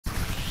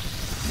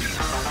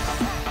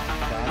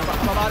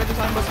pare doon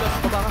sa akin, boss.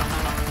 Baba ka.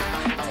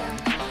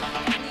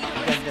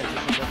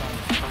 Dyan.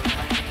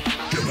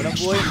 Walang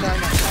buhay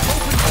sana.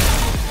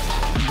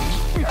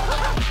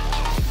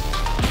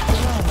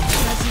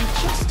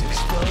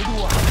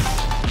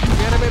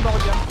 Kaya revive ako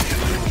dyan.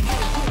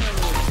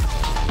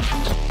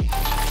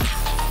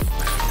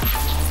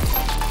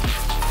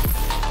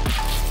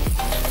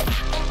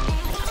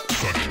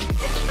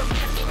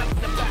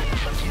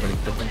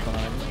 Baliktad ng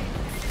pangalan.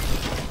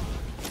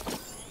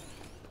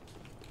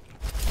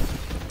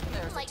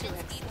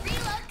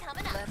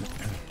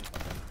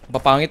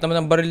 Papangit naman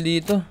ang baril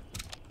dito.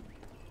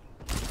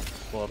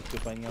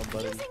 40 pa nga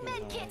baril ko.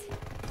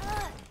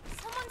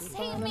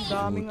 Ang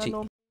daming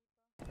ano.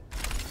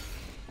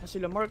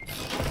 Sila Mark.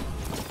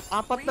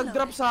 4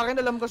 nag-drop sa akin,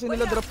 alam kasi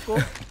nila drop ko.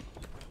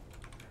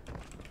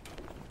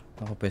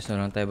 Ako, pwesto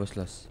na lang tayo, boss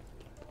Los.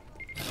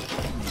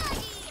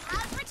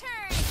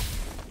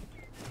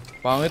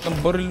 Pangit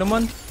ang baril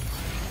naman.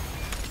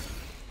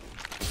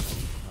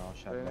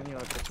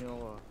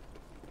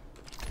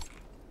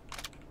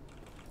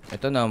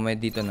 Ito na, may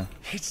dito na.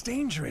 It's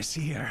dangerous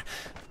here.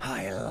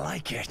 I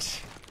like it.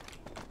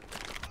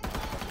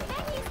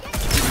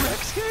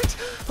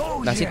 Oh,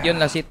 Lasit yun,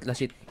 lasit.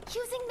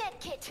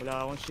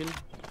 Wala akong shield.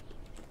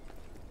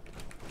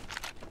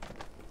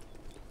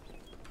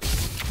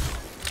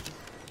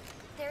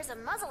 There's a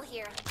muzzle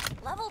here.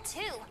 Level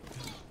 2.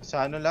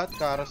 Sa ano lahat?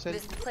 Carousel?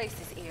 This place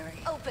is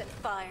eerie. Open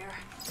fire.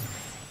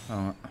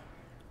 Oo nga.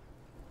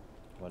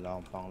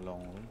 Wala akong pang long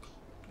range.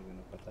 Hindi ko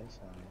napatay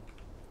sa akin.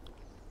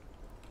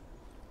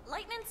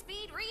 Lightning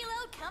speed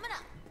reload coming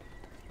up.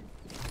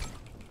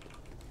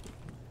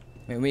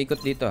 May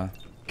umiikot dito ah.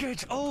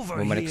 Get over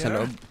Bumalik here. sa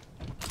loob.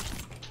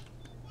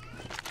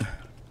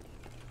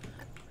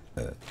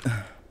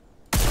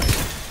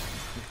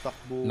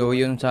 Low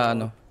yun sa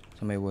ano,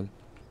 sa may wall.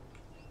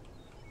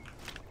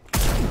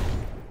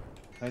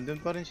 Nandun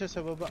pa rin siya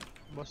sa baba.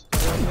 Boss.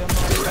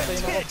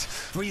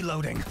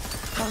 Reloading.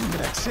 I'm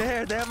gonna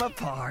tear them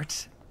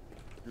apart.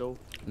 Low.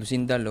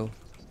 Lucinda low.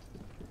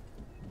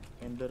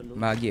 Ender low.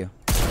 Magi oh.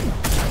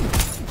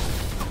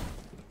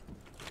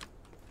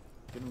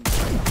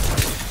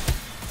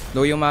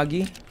 Low yung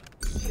Magi.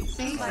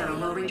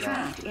 Will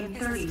retract in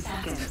 30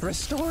 seconds.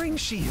 Restoring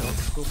shield.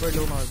 Super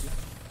low Magi.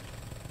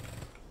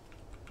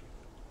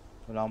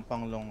 Wala akong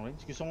pang long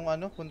range. Gusto kong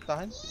ano,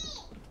 puntahan.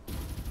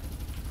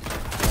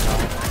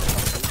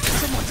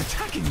 Someone's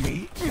attacking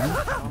me.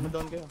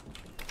 Down kayo.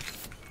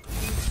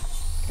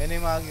 Kaya na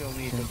yung Magi,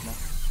 umiikot na.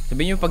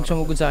 Sabihin nyo pag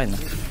sumugod sa akin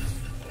ah.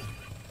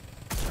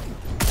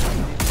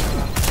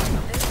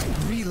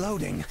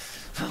 Reloading.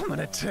 I'm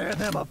gonna tear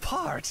them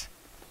apart.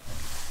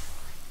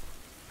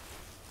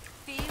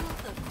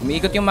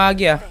 Umiikot yung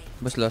Magi ah.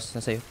 Boss Los,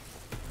 nasa iyo.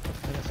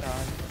 Dalawa sa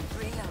akin.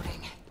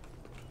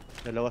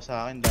 Dalawa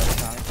sa akin, dalawa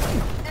sa akin.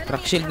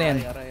 Crack shield na yan.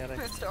 Aray.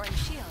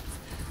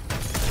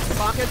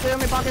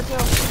 May packet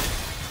sa'yo.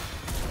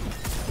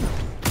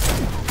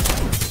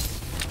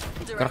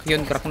 Crack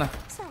yun, crack na.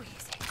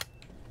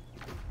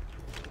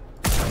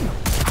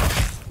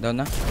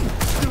 Down na.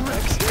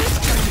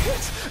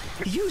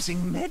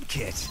 Using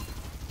medkit.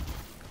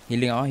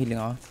 Healing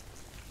ako.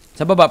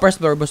 Sa baba,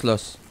 first floor, Boss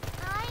Los.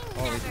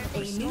 A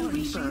new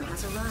reaper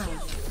has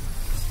arrived.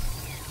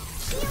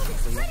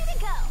 Ready to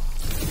go.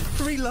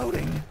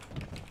 Reloading.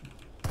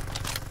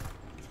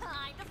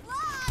 Time to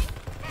fly.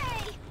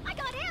 Hey, I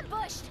got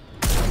ambushed.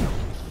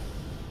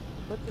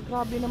 Ba't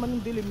grabe naman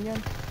yung dilim niyan?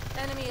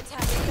 Enemy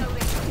attack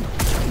reloading.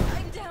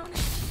 I'm down.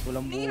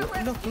 Walang buo.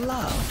 Enough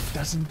love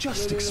doesn't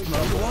just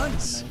explode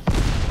once.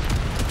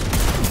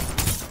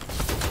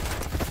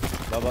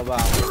 Bababa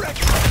ako.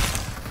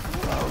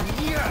 Oh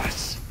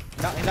yes.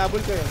 Inabol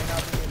kayo sa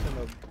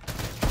loob.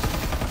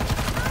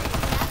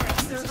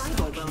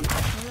 Survival bonus.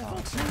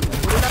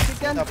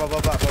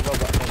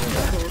 Pababa.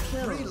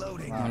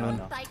 Reloading.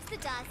 Bites the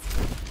dust.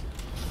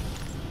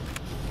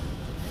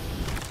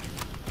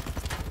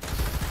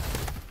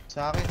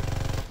 Sa akin.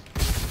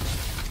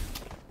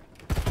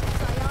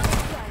 Psionic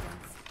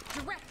guidance.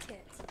 Direct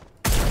hit.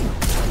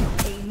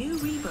 A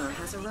new reaper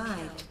has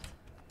arrived.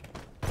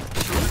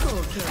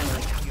 Triple kill.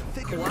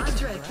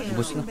 Quadra kill.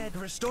 Bus na.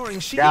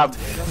 Restoring shield. Gab.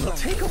 Will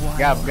take a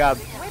while. Gab.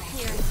 Rip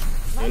here.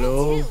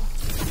 Hello.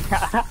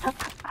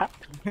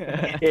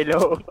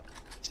 Hello.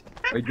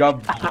 Oy,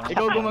 Gab.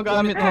 Ikaw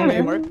gumagamit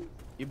ng Mark?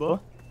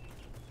 Ibo?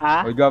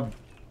 Ha? Oy, Gab.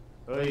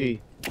 Oy.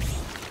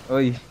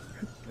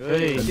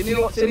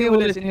 Sino yung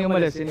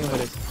umalis?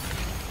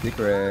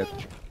 Secret.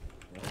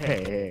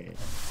 Hey.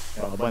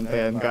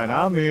 Babantayan ka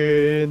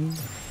namin.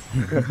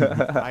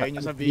 Ayaw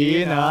nyo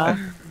sabihin ha.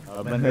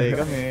 Babantay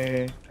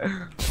kami.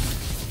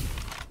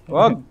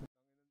 Wag.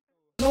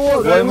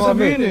 No, Buhay ayaw mo mo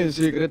kami. sabihin eh.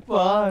 Secret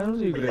pa. Ano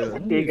secret?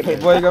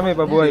 Pabuhay kami,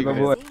 pabuhay.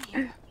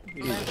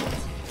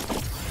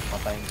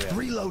 Patayin ko yan.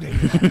 Reloading.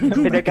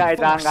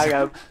 Pinagkaitaan ka,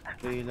 Gab.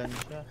 Kailan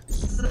siya?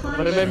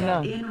 Revive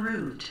na. En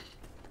route.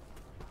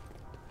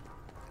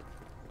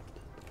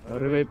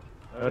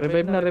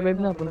 Revive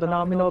na. Punta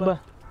na kami na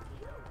ba?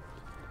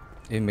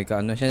 Eh, may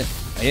kaano siya.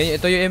 Ayun,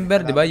 ito yung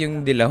Ember, di ba?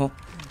 Yung dilaw.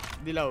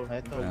 Dilaw.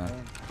 Ito.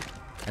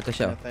 Ito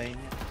siya. Patayin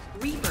niya.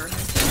 Reaper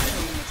has been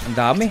Ang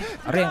dami.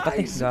 Aray, ang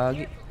kati.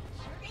 Gagi.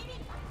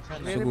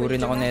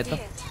 Sugurin ako neto.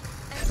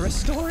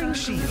 Restoring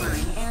shield.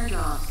 delivering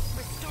airdrop.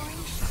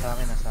 Sa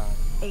akin na sa akin.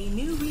 A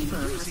new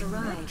Reaper has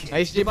arrived.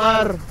 Nice,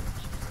 Jipar!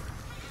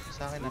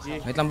 Sa akin na sa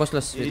akin. Wait lang, boss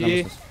loss. Wait lang,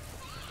 boss loss.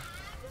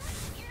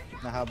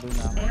 Nahabol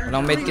na ako.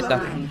 Walang medkit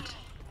ah.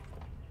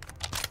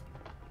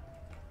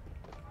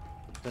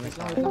 Ito na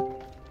sa Wait akin. lang.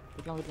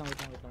 Wait lang, wait lang, wait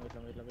lang, wait lang, wait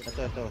lang, wait lang, wait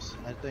lang. Ito.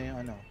 Ito yung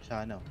ano. Sa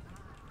ano.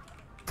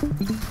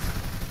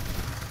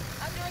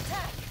 Under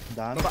attack.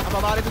 Dami.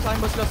 Baba rin sa akin,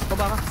 boss loss.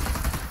 Baba ka.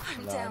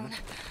 I'm down.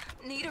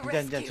 Need a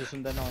Diyan, rescue.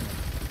 susundan ako na.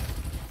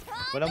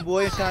 Walang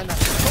buhay sana.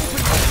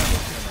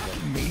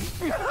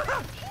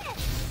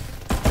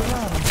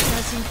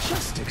 Doesn't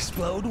just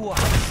explode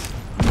once.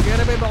 Kaya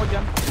revive ako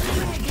dyan.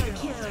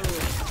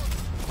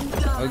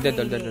 All dead,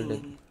 all dead, all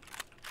dead.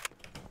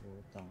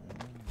 Putang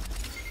ina.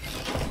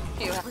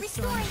 You have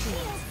restoring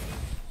shield.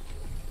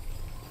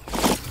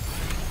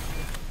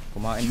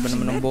 Kumain pa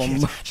naman ng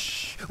bomba.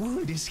 Shh.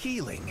 Wound is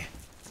healing.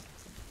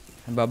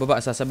 Ang bababa,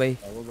 sasabay.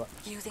 Bababa.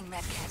 Using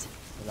medkit.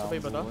 Wala Sabay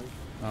akong ba to? buhay.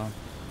 Oh.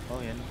 Oh,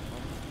 yan.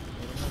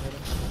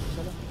 Isa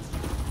lang.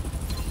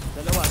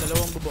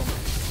 Dalawang bubong.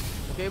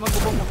 Okay,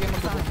 magbubong, okay,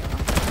 magbubong.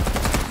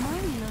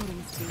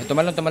 Eh,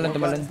 tumalon, tumalon,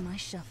 tumalon.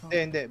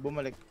 Hindi.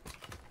 Bumalik.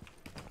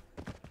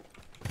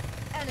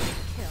 Enemy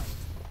kill.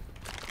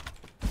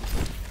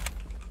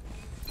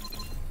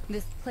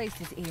 This place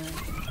is eerie.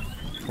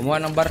 Kumuha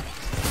ng bar.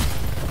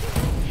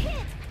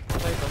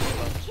 Patay ito,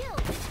 baba. Kill.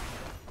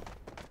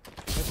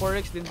 May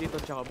 4x din dito,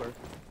 tsaka bar.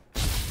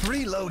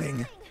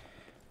 Reloading.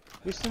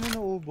 Gusto mo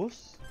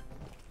naubos?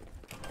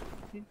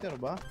 Hinter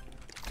ba?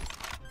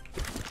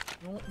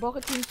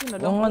 Bakit sinsin na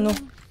lang? Oo nga no.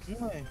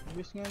 Oo eh.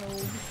 Gusto nga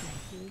naubos.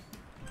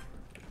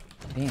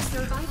 Damn.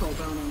 Survival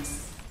bonus.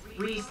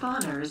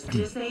 Respawners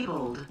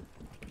disabled.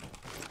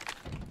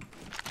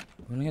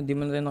 Ano nga, di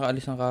man tayo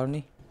nakaalis ng karon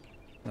eh.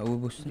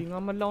 Naubos Hindi na.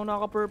 nga man lang ako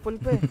naka-purple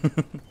pa eh.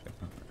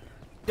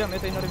 Jam,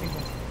 ito yung narinig ko.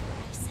 I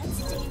sense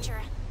danger.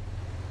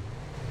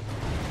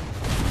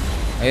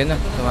 Ayun na,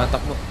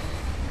 tumatakbo.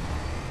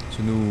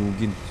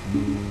 Sunugin,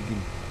 sunugin.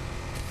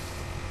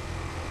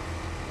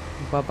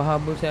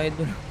 Papahabol si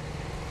Idol.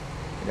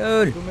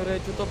 Idol!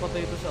 Dumiretso to,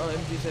 patay ito sa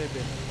MG7.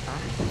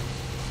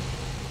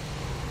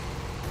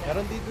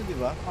 Meron dito, di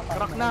ba?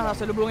 Crack na,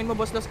 salubungin mo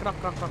boss, last crack.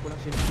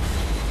 Walang shield.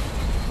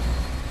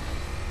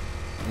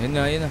 Ayun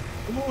na, ayun na.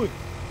 Umuy!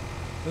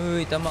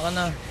 Uy, tama ka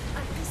na. I'm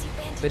busy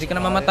bandaging. Pwede ka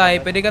na mamatay,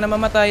 pwede ka na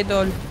mamatay,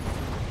 Idol.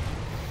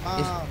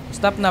 Ah!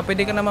 Stop na,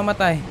 pwede ka na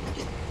mamatay.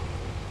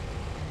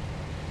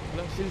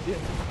 Walang shield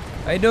yan.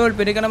 Idol,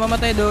 pwede ka na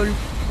mamatay, Idol.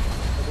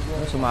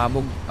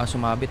 Sumabog.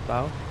 Sumabit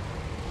pa ako.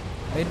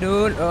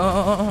 Idol,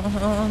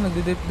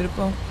 nagdidrip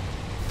ako.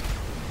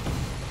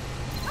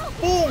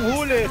 Boom!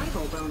 Huli!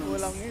 Survival bonus.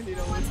 Walang hindi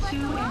na huli. 2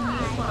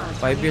 enemy squads.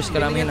 5 years ka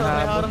lang Tingnan yan nyo to, may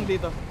habol. harang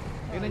dito.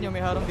 Tingnan nyo,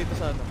 may harang dito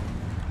sa ano.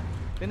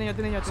 Tingnan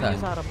nyo Saan?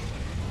 sa harap.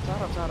 Sa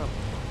harap. Sa harap.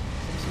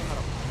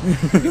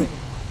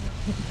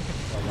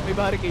 May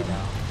barricade.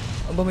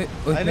 Aba, uy,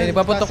 Ayun, may sa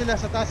ipaputok.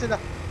 Sa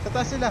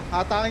taas sila.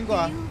 Hatakin ko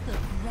ah.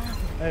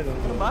 Ayun.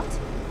 Ano ba?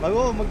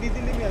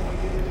 Magdidilim yan.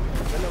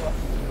 Dalawa.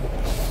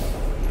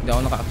 Hindi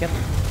ako nakaakyat.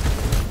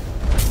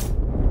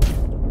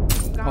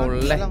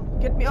 Hole.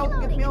 Get me out.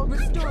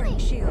 Restoring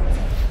shield.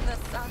 The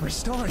sun.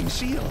 Restoring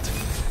shield.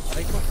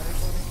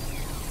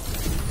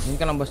 Yun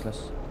ka lang, boss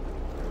loss.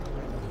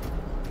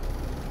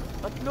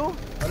 Tatlo.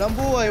 Walang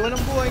buhay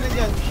na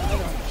dyan.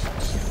 Ano?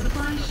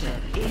 Supply ship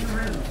en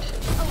route.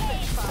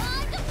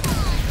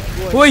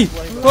 Hoy!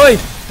 Hoy!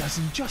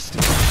 Doesn't just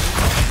explode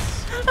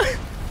once.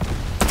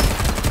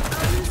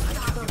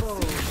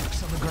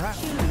 On the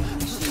ground.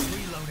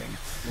 Reloading.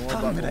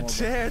 I'm gonna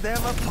tear them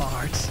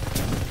apart.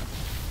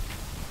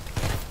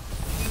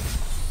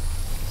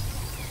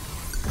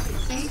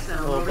 Safe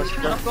zone will return.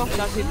 Crack ko,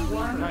 last hit.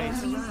 One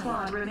Nice. enemy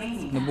squad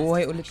remaining.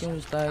 Nabuhay ulit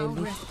yung style.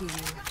 Rescue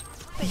you.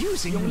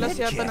 Using Yung last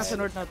yata medkit. nasa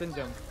north natin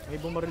dyan. May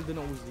bumaril doon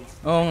ng Uzi.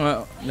 Oo nga,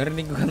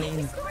 narinig ko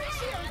kanina.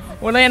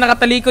 Wala yan,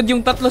 nakatalikod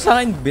yung tatlo sa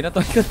akin.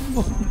 Binatoy ko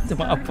mo sa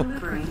mga apo.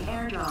 Delivering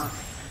airdrop.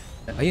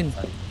 Ayun,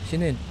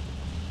 sino yun?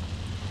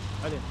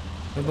 Alin?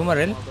 May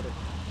bumaril?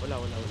 Wala.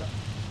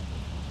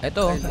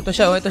 Ito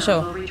siya. Safe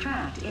zone will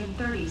retract in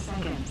 30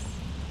 seconds.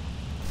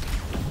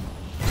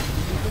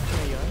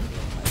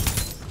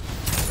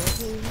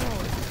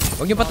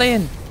 Huwag niyo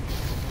patayin.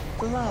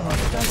 Lava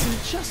doesn't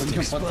just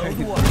explode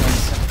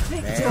once.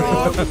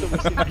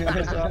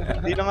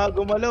 Hindi na nga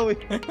gumalaw eh.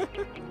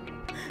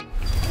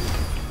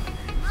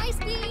 High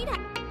speed.